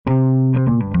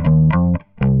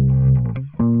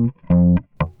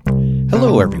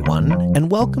Hello, everyone,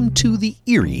 and welcome to the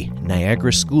Erie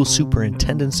Niagara School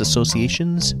Superintendents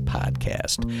Association's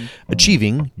podcast,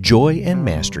 Achieving Joy and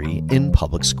Mastery in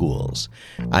Public Schools.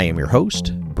 I am your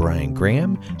host, Brian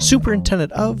Graham,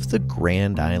 Superintendent of the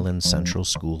Grand Island Central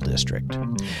School District.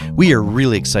 We are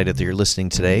really excited that you're listening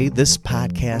today. This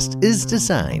podcast is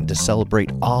designed to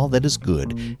celebrate all that is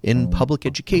good in public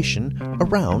education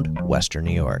around Western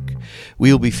New York.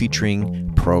 We will be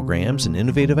featuring programs and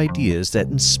innovative ideas that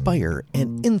inspire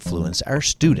and influence our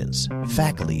students,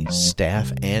 faculty,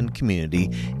 staff, and community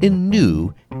in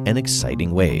new and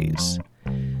exciting ways.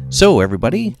 So,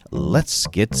 everybody, let's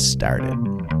get started.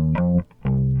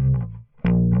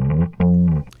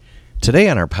 Today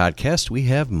on our podcast, we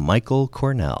have Michael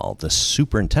Cornell, the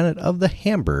superintendent of the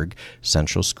Hamburg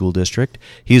Central School District.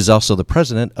 He is also the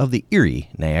president of the Erie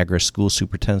Niagara School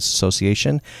Superintendents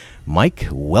Association. Mike,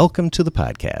 welcome to the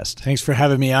podcast. Thanks for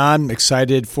having me on. I'm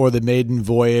excited for the maiden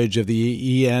voyage of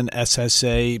the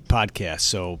ENSSA podcast,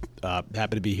 so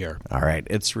happy to be here. All right,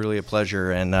 it's really a pleasure.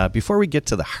 And before we get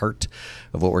to the heart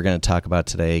of what we're going to talk about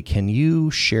today, can you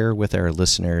share with our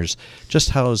listeners just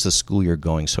how is the school year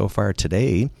going so far?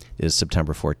 Today is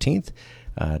September 14th.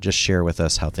 Just share with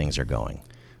us how things are going.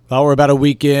 Well, we're about a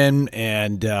week in,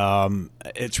 and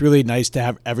it's really nice to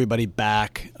have everybody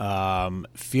back,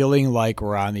 feeling like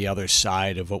we're on the other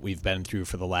side of what we've been through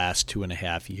for the last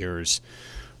 2.5 years.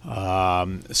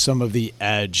 Some of the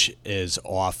edge is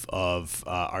off of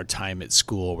our time at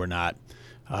school. We're not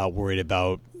worried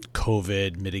about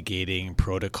COVID mitigating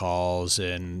protocols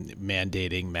and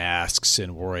mandating masks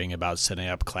and worrying about setting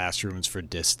up classrooms for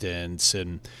distance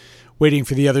and waiting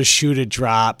for the other shoe to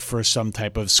drop for some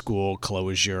type of school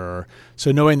closure.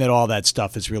 So knowing that all that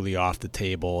stuff is really off the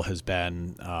table has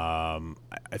been, I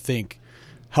think,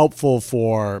 helpful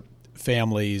for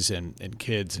families and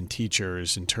kids and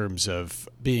teachers in terms of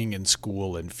being in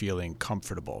school and feeling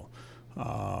comfortable.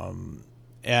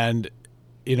 And,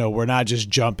 you know, we're not just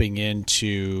jumping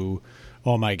into,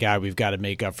 oh my God, we've got to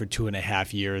make up for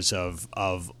 2.5 years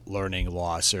of learning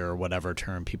loss or whatever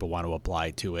term people want to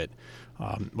apply to it.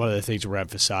 One of the things we're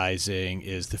emphasizing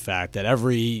is the fact that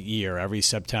every year, every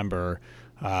September,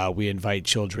 we invite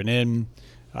children in.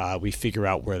 We figure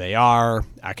out where they are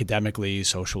academically,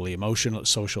 socially and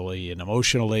emotionally,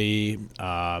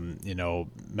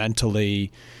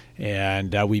 mentally,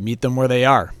 and we meet them where they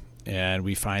are. And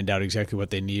we find out exactly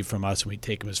what they need from us, and we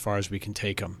take them as far as we can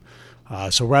take them.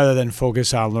 So rather than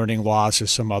focus on learning loss or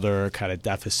some other kind of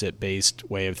deficit-based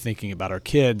way of thinking about our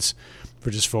kids,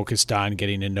 we're just focused on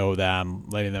getting to know them,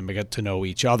 letting them get to know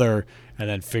each other, and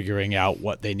then figuring out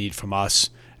what they need from us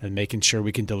and making sure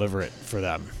we can deliver it for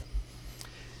them.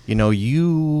 You know,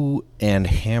 you and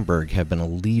Hamburg have been a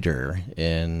leader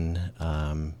in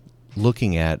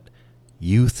looking at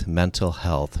youth mental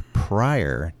health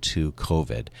prior to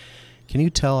COVID. Can you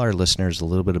tell our listeners a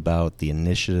little bit about the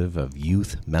initiative of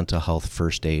Youth Mental Health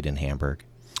First Aid in Hamburg?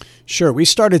 Sure. We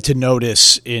started to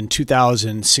notice in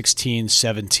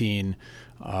 2016-17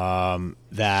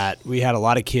 that we had a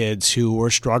lot of kids who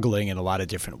were struggling in a lot of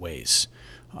different ways.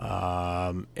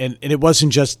 And it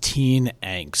wasn't just teen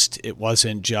angst. It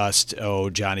wasn't just, oh,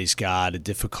 Johnny's got a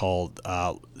difficult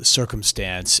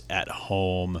circumstance at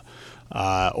home,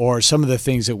 or some of the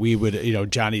things that we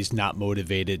would, Johnny's not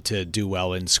motivated to do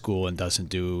well in school and doesn't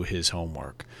do his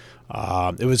homework.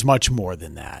 It was much more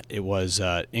than that. It was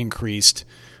increased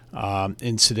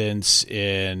incidents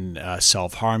in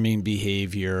self-harming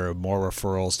behavior, more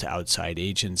referrals to outside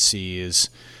agencies,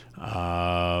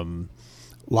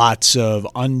 lots of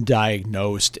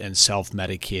undiagnosed and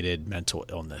self-medicated mental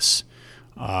illness.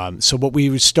 So what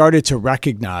we started to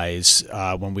recognize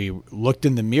when we looked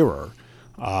in the mirror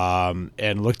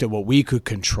and looked at what we could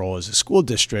control as a school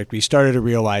district, we started to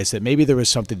realize that maybe there was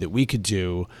something that we could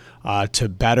do to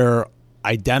better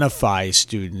identify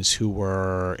students who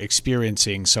were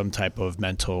experiencing some type of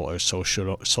mental or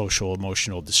social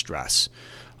emotional distress,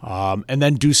 and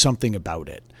then do something about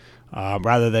it.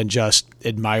 Rather than just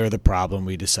admire the problem,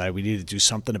 we decided we needed to do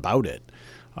something about it.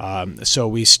 So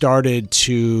we started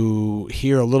to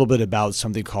hear a little bit about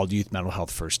something called Youth Mental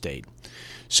Health First Aid.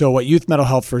 So what Youth Mental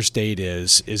Health First Aid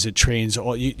is it trains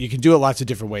all, you can do it lots of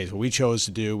different ways. What we chose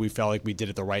to do, we felt like we did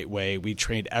it the right way. We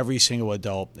trained every single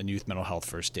adult in Youth Mental Health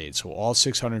First Aid. So all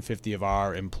 650 of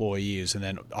our employees and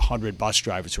then 100 bus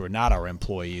drivers who are not our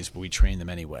employees, but we trained them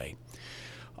anyway.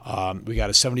 We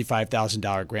got a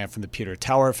 $75,000 grant from the Peter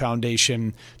Tower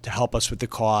Foundation to help us with the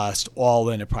cost. All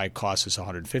in, it probably costs us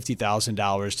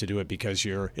 $150,000 to do it because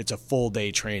it's a full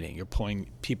day training. You're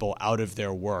pulling people out of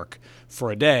their work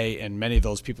for a day, and many of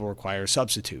those people require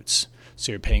substitutes.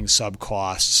 So you're paying sub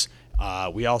costs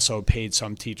We also paid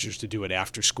some teachers to do it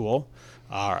after school,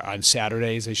 on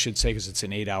Saturdays, I should say, because it's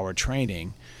an 8-hour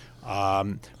training.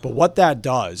 But what that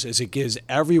does is it gives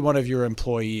every one of your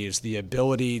employees the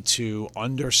ability to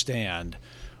understand,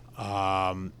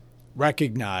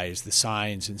 recognize the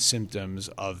signs and symptoms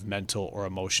of mental or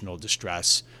emotional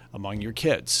distress among your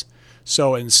kids.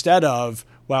 So instead of,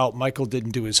 well, Michael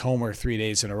didn't do his homework 3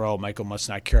 days in a row, Michael must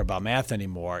not care about math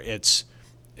anymore, it's,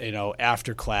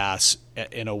 after class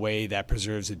in a way that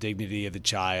preserves the dignity of the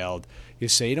child. You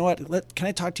say, you know what, can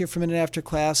I talk to you for a minute after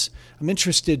class? I'm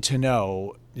interested to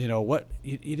know, what,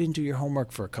 you didn't do your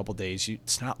homework for a couple days.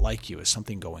 It's not like you. Is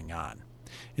something going on?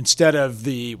 Instead of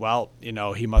he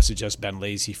must have just been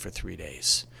lazy for 3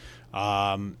 days.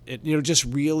 Just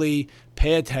really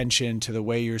pay attention to the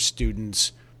way your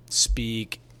students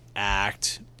speak,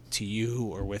 act to you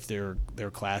or with their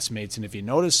classmates. And if you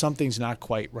notice something's not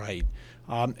quite right,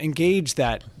 engage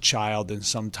that child in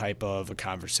some type of a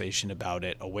conversation about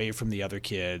it, away from the other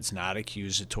kids, not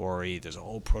accusatory. There's a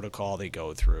whole protocol they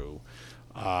go through.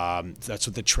 That's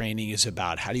what the training is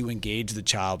about. How do you engage the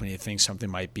child when you think something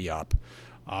might be up?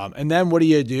 And then what do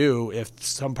you do if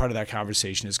some part of that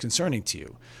conversation is concerning to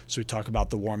you? So we talk about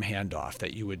the warm handoff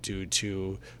that you would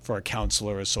do for a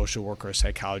counselor, a social worker, a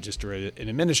psychologist, or an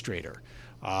administrator.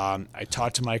 I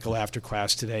talked to Michael after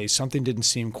class today. Something didn't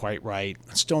seem quite right.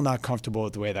 I'm still not comfortable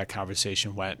with the way that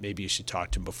conversation went. Maybe you should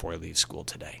talk to him before he leaves school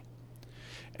today.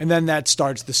 And then that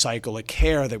starts the cycle of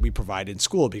care that we provide in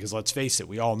school, because let's face it,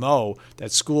 we all know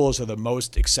that schools are the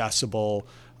most accessible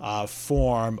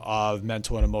form of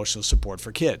mental and emotional support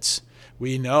for kids.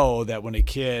 We know that when a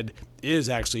kid is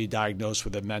actually diagnosed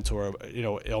with a mental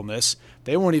illness,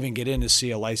 they won't even get in to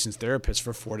see a licensed therapist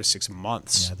for 4 to 6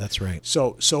 months. Yeah, that's right.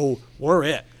 So we're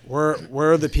it.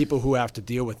 We're the people who have to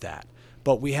deal with that.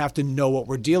 But we have to know what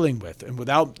we're dealing with. And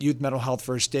without youth mental health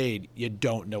first aid, you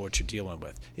don't know what you're dealing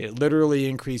with. It literally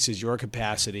increases your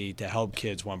capacity to help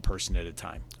kids one person at a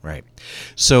time. Right.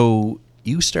 So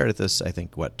you started this, I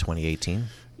think, 2018?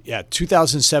 Yeah,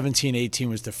 2017-18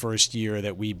 was the first year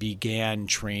that we began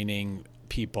training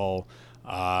people.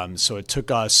 So it took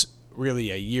us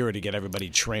really a year to get everybody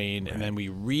trained, right. And then we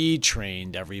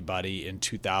retrained everybody in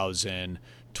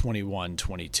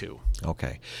 2021-22.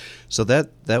 Okay. So that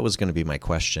was going to be my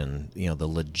question, the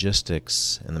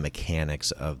logistics and the mechanics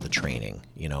of the training.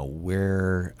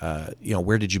 Where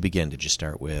did you begin? Did you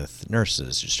start with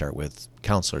nurses? Did you start with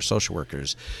counselors, social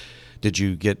workers? Did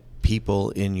you get people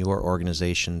in your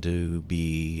organization to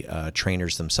be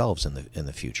trainers themselves in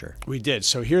the future? We did.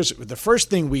 So here's the first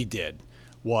thing we did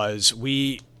was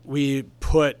we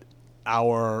put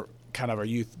our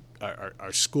youth,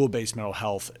 our school-based mental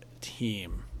health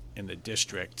team in the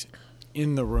district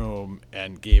in the room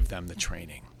and gave them the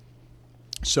training.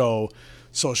 So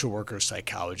social workers,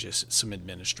 psychologists, some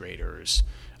administrators,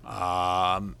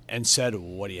 and said,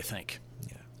 what do you think?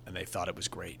 Yeah. And they thought it was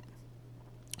great.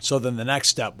 So then the next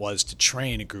step was to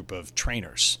train a group of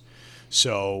trainers.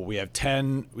 So we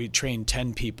trained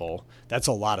 10 people. That's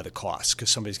a lot of the cost because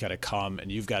somebody's got to come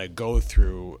and you've got to go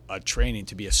through a training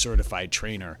to be a certified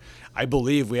trainer. I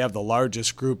believe we have the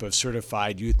largest group of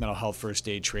certified youth mental health first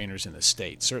aid trainers in the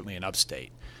state, certainly in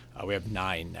upstate. We have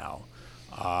 9 now.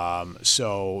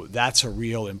 So that's a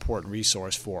real important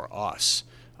resource for us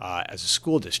as a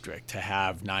school district to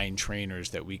have 9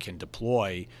 trainers that we can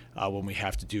deploy when we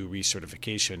have to do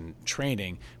recertification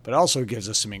training, but also gives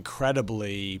us some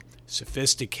incredibly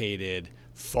sophisticated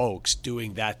folks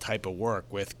doing that type of work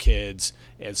with kids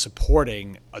and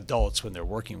supporting adults when they're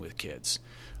working with kids.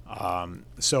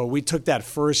 So we took that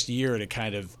first year to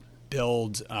kind of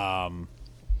build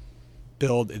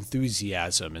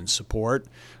enthusiasm and support,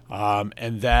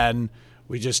 and then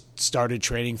we just started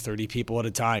training 30 people at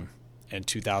a time in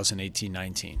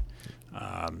 2018-19.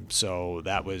 So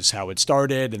that was how it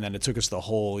started, and then it took us the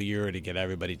whole year to get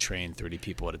everybody trained 30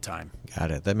 people at a time.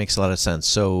 Got it. That makes a lot of sense.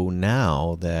 So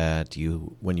now that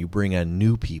when you bring on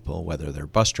new people, whether they're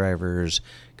bus drivers,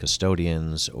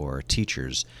 custodians, or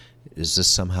teachers, is this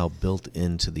somehow built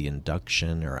into the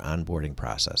induction or onboarding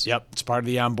process? Yep, it's part of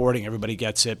the onboarding. Everybody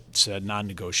gets it. It's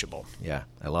non-negotiable. Yeah,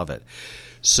 I love it.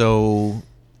 So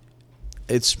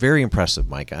it's very impressive,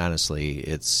 Mike. Honestly,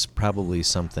 it's probably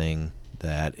something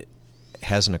that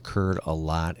hasn't occurred a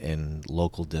lot in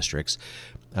local districts.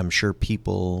 I'm sure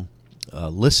people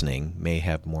listening may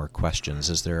have more questions.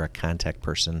 Is there a contact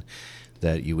person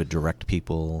that you would direct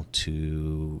people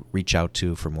to reach out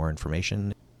to for more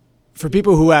information? For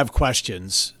people who have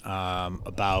questions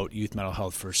about youth mental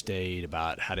health first aid,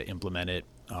 about how to implement it,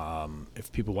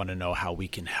 if people want to know how we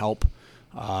can help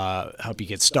you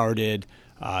get started,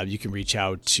 You can reach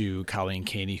out to Colleen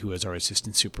Caney, who is our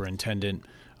assistant superintendent,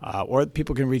 or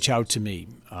people can reach out to me.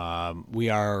 We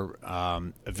are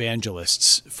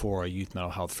evangelists for youth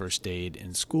mental health first aid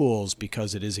in schools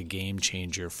because it is a game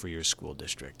changer for your school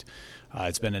district.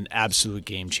 It's been an absolute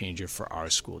game changer for our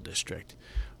school district.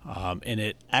 And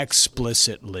it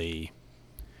explicitly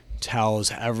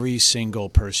tells every single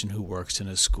person who works in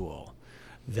a school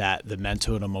that the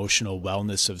mental and emotional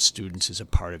wellness of students is a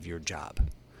part of your job.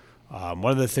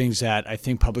 One of the things that I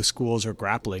think public schools are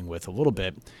grappling with a little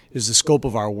bit is the scope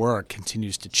of our work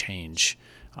continues to change.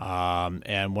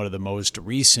 And one of the most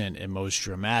recent and most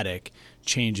dramatic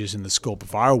changes in the scope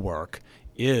of our work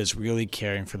is really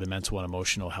caring for the mental and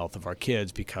emotional health of our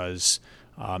kids, because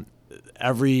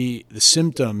the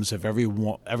symptoms of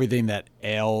everything that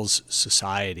ails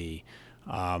society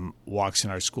walks in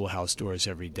our schoolhouse doors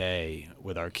every day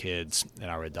with our kids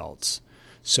and our adults.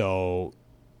 So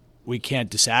we can't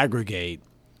disaggregate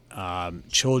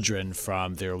children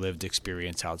from their lived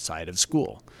experience outside of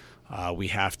school. We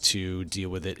have to deal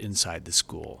with it inside the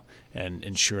school and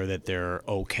ensure that they're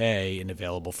okay and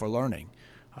available for learning,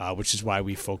 which is why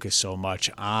we focus so much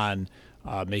on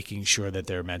making sure that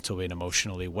they're mentally and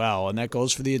emotionally well. And that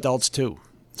goes for the adults too.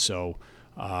 So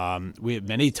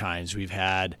many times we've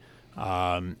had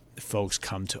folks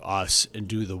come to us and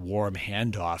do the warm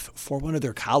handoff for one of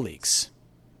their colleagues.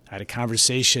 I had a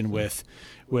conversation with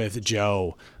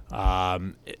Joe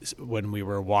when we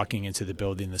were walking into the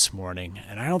building this morning,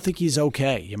 and I don't think he's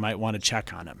okay. You might want to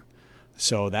check on him.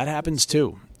 So that happens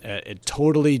too. It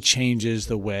totally changes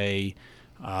the way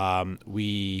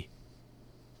we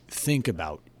think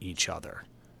about each other.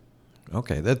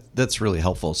 Okay, that's really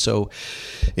helpful. So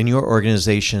in your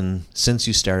organization, since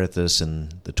you started this in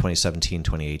the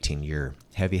 2017-2018 year,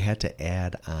 have you had to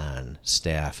add on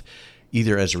staff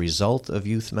either as a result of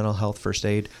youth mental health first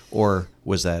aid, or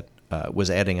was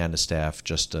adding on to staff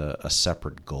just a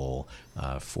separate goal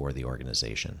for the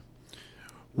organization?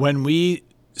 When we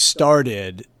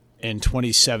started in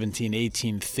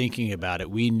 2017-18 thinking about it,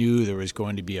 we knew there was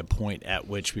going to be a point at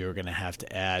which we were going to have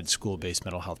to add school-based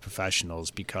mental health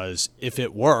professionals, because if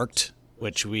it worked,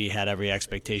 which we had every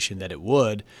expectation that it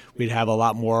would, we'd have a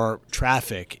lot more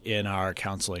traffic in our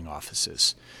counseling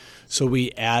offices. So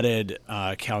we added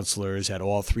counselors at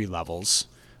all three levels,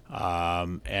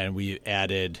 and we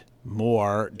added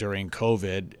more during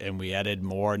COVID, and we added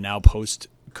more now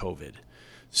post-COVID.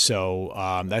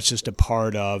 So that's just a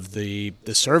part of the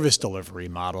service delivery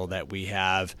model that we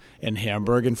have in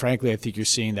Hamburg. And frankly, I think you're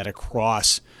seeing that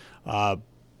across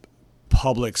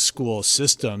public school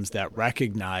systems that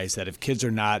recognize that if kids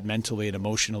are not mentally and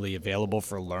emotionally available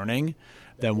for learning,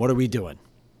 then what are we doing?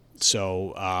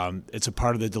 So it's a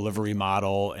part of the delivery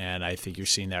model, and I think you're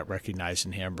seeing that recognized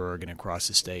in Hamburg and across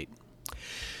the state.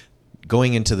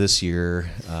 Going into this year,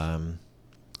 and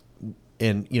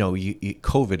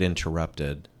COVID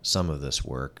interrupted some of this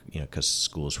work, because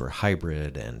schools were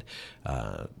hybrid and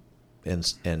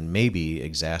maybe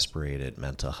exacerbated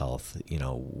mental health,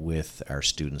 with our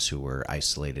students who were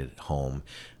isolated at home,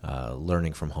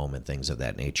 learning from home and things of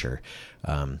that nature.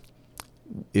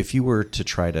 If you were to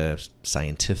try to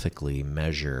scientifically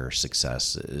measure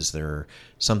success, is there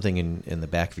something in the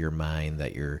back of your mind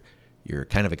that you're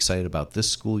kind of excited about this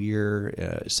school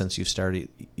year since you've started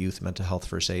youth mental health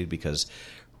first aid? Because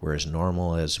we're as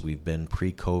normal as we've been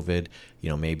pre-COVID,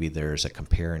 maybe there's a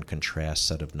compare and contrast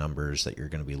set of numbers that you're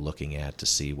going to be looking at to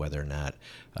see whether or not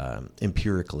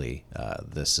empirically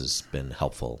this has been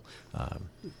helpful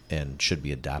and should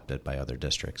be adopted by other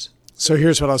districts. So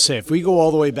here's what I'll say. If we go all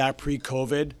the way back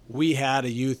pre-COVID, we had a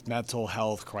youth mental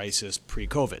health crisis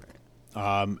pre-COVID.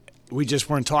 We just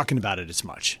weren't talking about it as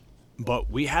much, but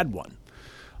we had one.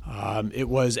 It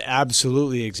was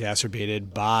absolutely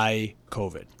exacerbated by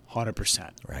COVID, 100%.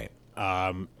 Right.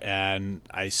 And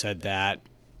I said that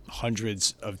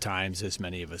hundreds of times, as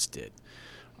many of us did.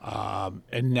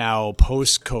 And now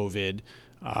post-COVID,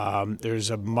 there's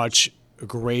a much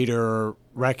greater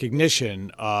recognition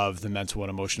of the mental and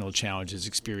emotional challenges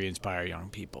experienced by our young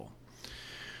people.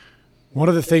 One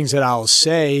of the things that I'll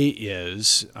say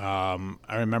is I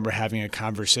remember having a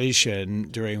conversation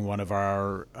during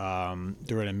during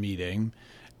a meeting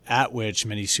at which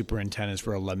many superintendents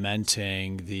were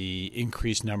lamenting the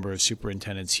increased number of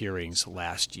superintendents' hearings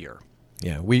last year.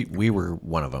 Yeah, we were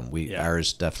one of them.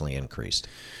 Ours definitely increased.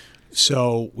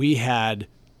 So we had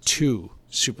 2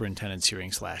 superintendents'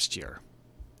 hearings last year,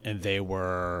 and they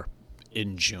were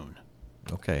in June.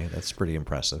 Okay, that's pretty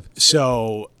impressive.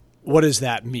 So what does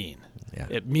that mean? Yeah.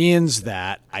 It means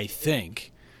that I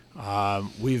think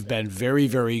we've been very,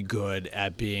 very good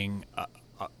at being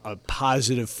a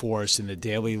positive force in the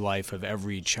daily life of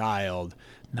every child,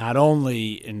 not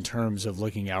only in terms of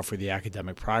looking out for the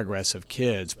academic progress of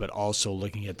kids, but also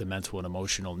looking at the mental and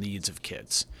emotional needs of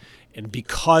kids. And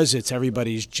because it's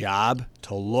everybody's job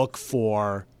to look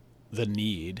for the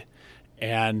need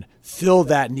and fill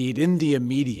that need in the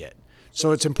immediate.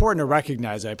 So it's important to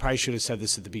recognize, I probably should have said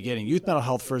this at the beginning, youth mental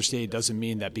health first aid doesn't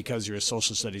mean that because you're a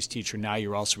social studies teacher, now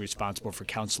you're also responsible for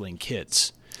counseling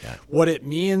kids. Yeah. What it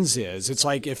means is, it's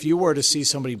like if you were to see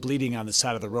somebody bleeding on the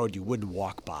side of the road, you wouldn't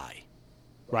walk by,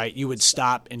 right? You would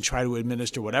stop and try to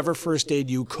administer whatever first aid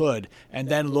you could and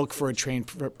then look for a trained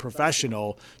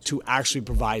professional to actually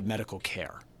provide medical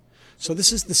care. So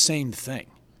this is the same thing,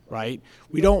 right?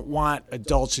 We don't want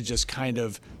adults to just kind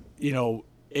of,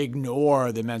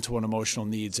 ignore the mental and emotional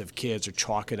needs of kids or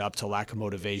chalk it up to lack of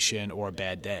motivation or a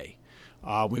bad day.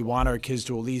 We want our kids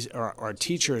to at least, or our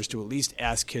teachers to at least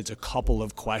ask kids a couple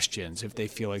of questions if they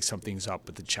feel like something's up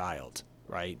with the child,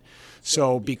 right?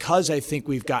 So because I think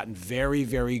we've gotten very,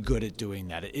 very good at doing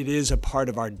that, it is a part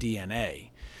of our DNA.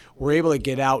 We're able to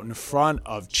get out in front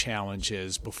of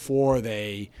challenges before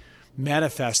they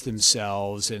manifest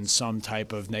themselves in some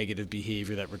type of negative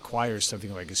behavior that requires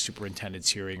something like a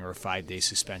superintendent's hearing or a 5-day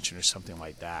suspension or something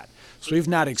like that. So we've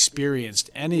not experienced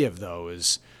any of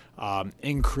those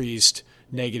increased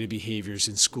negative behaviors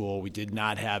in school. We did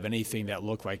not have anything that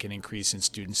looked like an increase in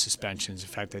student suspensions. In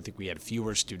fact, I think we had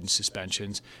fewer student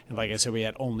suspensions. And like I said, we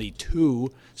had only 2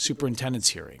 superintendent's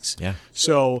hearings. Yeah.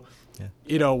 So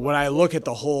when I look at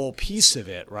the whole piece of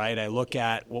it, right, I look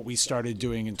at what we started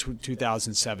doing in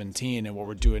 2017 and what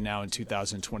we're doing now in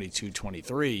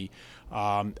 2022-23,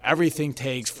 everything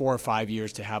takes 4 or 5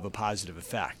 years to have a positive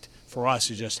effect. For us,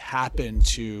 it just happened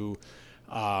to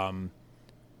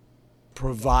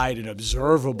provide an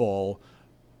observable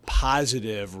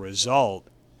positive result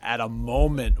at a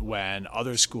moment when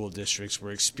other school districts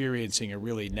were experiencing a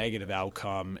really negative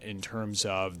outcome in terms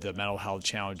of the mental health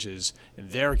challenges in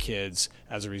their kids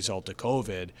as a result of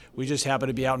COVID. We just happen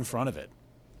to be out in front of it.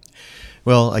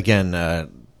 Well, again,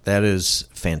 that is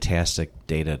fantastic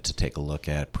data to take a look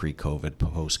at pre-COVID,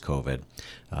 post-COVID.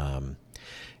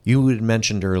 You had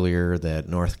mentioned earlier that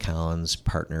North Collins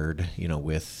partnered,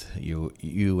 with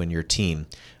you and your team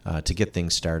to get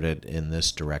things started in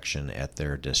this direction at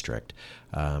their district.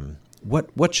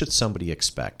 What should somebody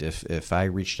expect if I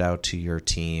reached out to your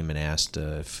team and asked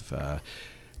if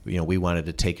we wanted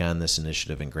to take on this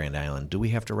initiative in Grand Island? Do we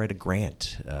have to write a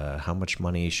grant? How much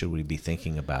money should we be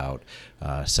thinking about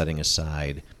setting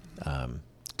aside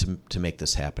to make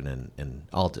this happen in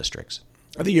all districts?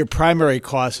 I think your primary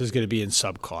cost is going to be in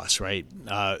sub-costs, right?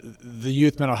 The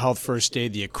Youth Mental Health First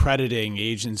Aid, the accrediting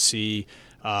agency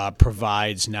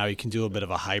provides, now you can do a bit of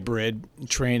a hybrid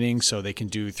training, so they can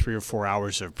do 3 or 4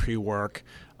 hours of pre-work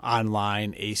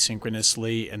online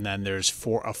asynchronously, and then there's a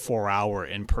 4-hour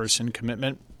in-person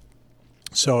commitment.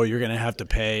 So you're going to have to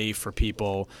pay for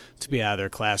people to be out of their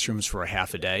classrooms for a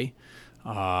half a day.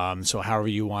 So however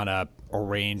you want to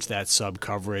arrange that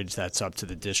sub-coverage, that's up to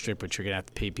the district, but you're going to have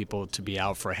to pay people to be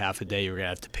out for a half a day. You're going to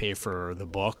have to pay for the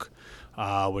book,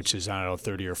 which is, $30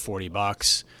 or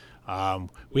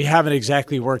 $40. We haven't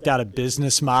exactly worked out a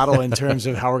business model in terms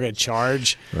of how we're going to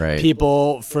charge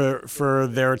people for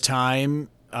their time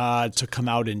to come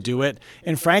out and do it.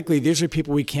 And frankly, these are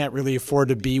people we can't really afford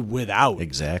to be without.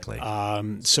 Exactly.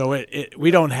 So we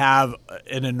don't have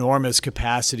an enormous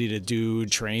capacity to do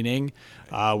training.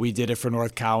 We did it for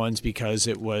North Collins because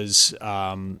it was, at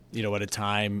a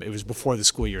time, it was before the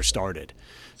school year started.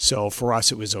 So for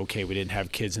us, it was okay. We didn't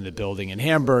have kids in the building in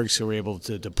Hamburg, so we were able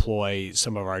to deploy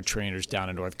some of our trainers down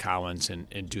in North Collins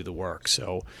and do the work.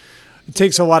 So it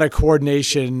takes a lot of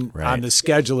coordination on the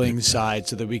scheduling side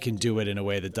so that we can do it in a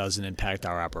way that doesn't impact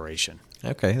our operation.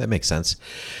 Okay, that makes sense.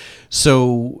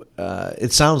 So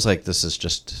it sounds like this is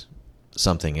just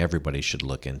something everybody should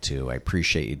look into. I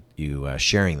appreciate you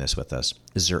sharing this with us.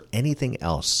 Is there anything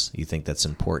else you think that's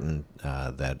important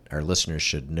that our listeners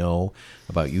should know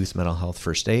about Youth Mental Health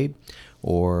First Aid,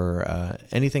 or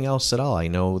anything else at all? I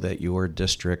know that your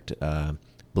district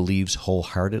believes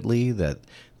wholeheartedly that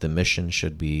the mission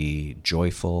should be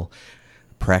joyful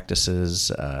practices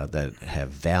that have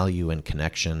value and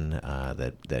connection,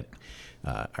 that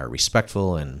are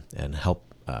respectful and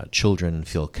help children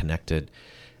feel connected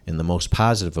in the most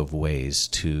positive of ways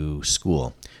to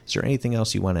school. Is there anything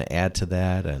else you want to add to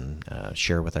that and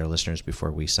share with our listeners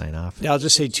before we sign off? Yeah, I'll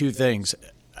just say 2 things.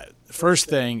 First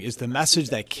thing is the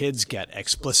message that kids get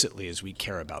explicitly is we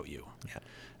care about you. Yeah.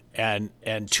 And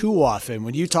too often,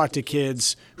 when you talk to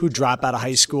kids who drop out of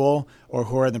high school or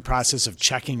who are in the process of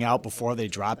checking out before they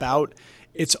drop out,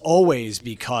 it's always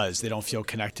because they don't feel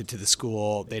connected to the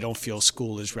school, they don't feel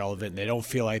school is relevant, they don't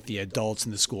feel like the adults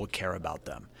in the school care about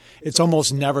them. It's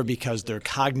almost never because they're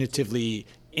cognitively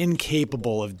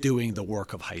incapable of doing the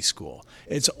work of high school.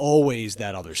 It's always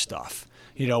that other stuff.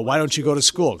 Why don't you go to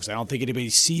school? Because I don't think anybody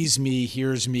sees me,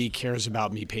 hears me, cares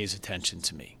about me, pays attention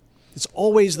to me. It's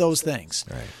always those things.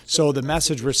 Right. So the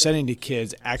message we're sending to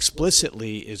kids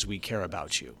explicitly is we care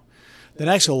about you. The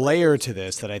next layer to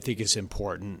this that I think is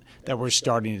important that we're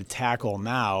starting to tackle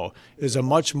now is a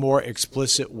much more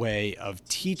explicit way of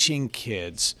teaching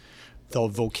kids the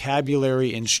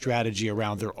vocabulary and strategy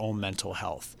around their own mental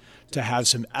health, to have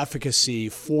some efficacy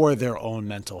for their own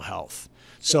mental health.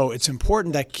 So it's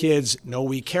important that kids know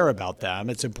we care about them.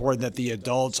 It's important that the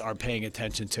adults are paying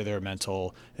attention to the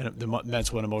mental and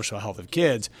emotional health of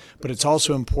kids. But it's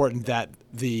also important that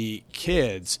the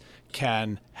kids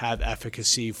can have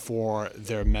efficacy for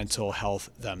their mental health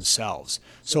themselves.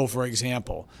 So, for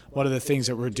example, one of the things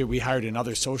that we hired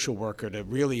another social worker to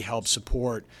really help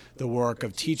support the work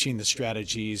of teaching the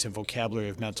strategies and vocabulary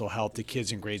of mental health to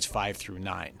kids in grades 5 through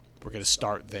 9. We're going to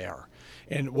start there.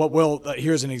 And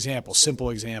here's an example, simple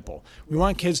example. We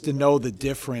want kids to know the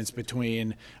difference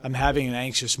between I'm having an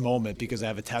anxious moment because I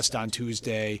have a test on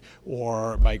Tuesday,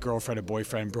 or my girlfriend or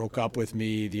boyfriend broke up with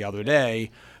me the other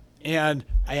day, and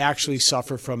I actually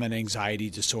suffer from an anxiety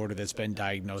disorder that's been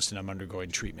diagnosed and I'm undergoing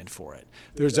treatment for it.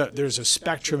 There's a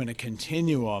spectrum and a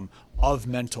continuum of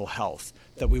mental health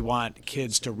that we want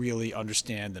kids to really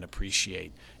understand and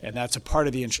appreciate. And that's a part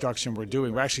of the instruction we're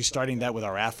doing. We're actually starting that with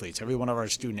our athletes. Every one of our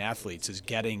student athletes is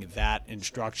getting that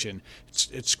instruction.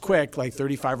 It's quick, like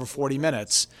 35 or 40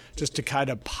 minutes, just to kind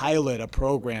of pilot a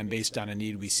program based on a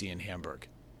need we see in Hamburg.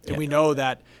 And we know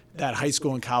that high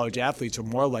school and college athletes are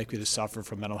more likely to suffer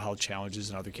from mental health challenges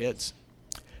than other kids.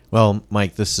 Well,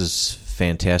 Mike, this is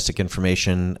fantastic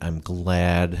information. I'm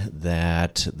glad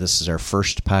that this is our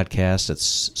first podcast.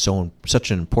 It's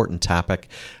such an important topic.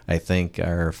 I think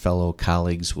our fellow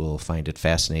colleagues will find it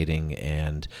fascinating,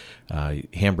 and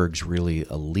Hamburg's really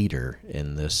a leader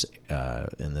in this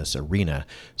arena.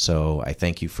 So I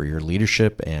thank you for your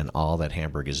leadership and all that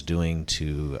Hamburg is doing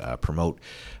to promote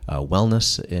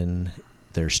wellness in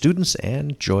their students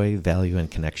and joy, value, and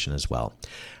connection as well.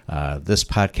 This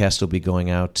podcast will be going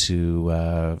out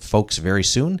to folks very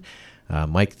soon.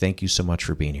 Mike, thank you so much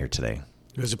for being here today.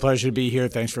 It was a pleasure to be here.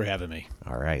 Thanks for having me.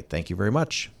 All right. Thank you very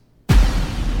much.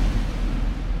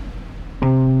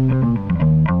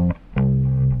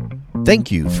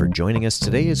 Thank you for joining us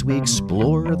today as we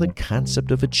explore the concept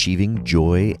of achieving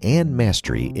joy and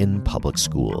mastery in public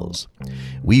schools.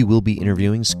 We will be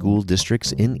interviewing school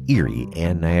districts in Erie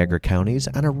and Niagara counties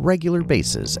on a regular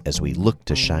basis as we look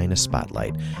to shine a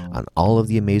spotlight on all of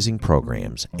the amazing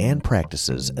programs and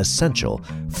practices essential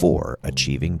for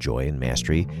achieving joy and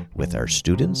mastery with our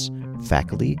students,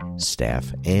 faculty,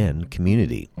 staff, and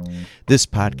community. This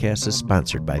podcast is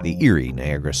sponsored by the Erie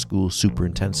Niagara School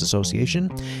Superintendents Association,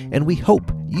 and we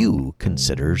hope you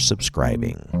consider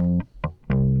subscribing.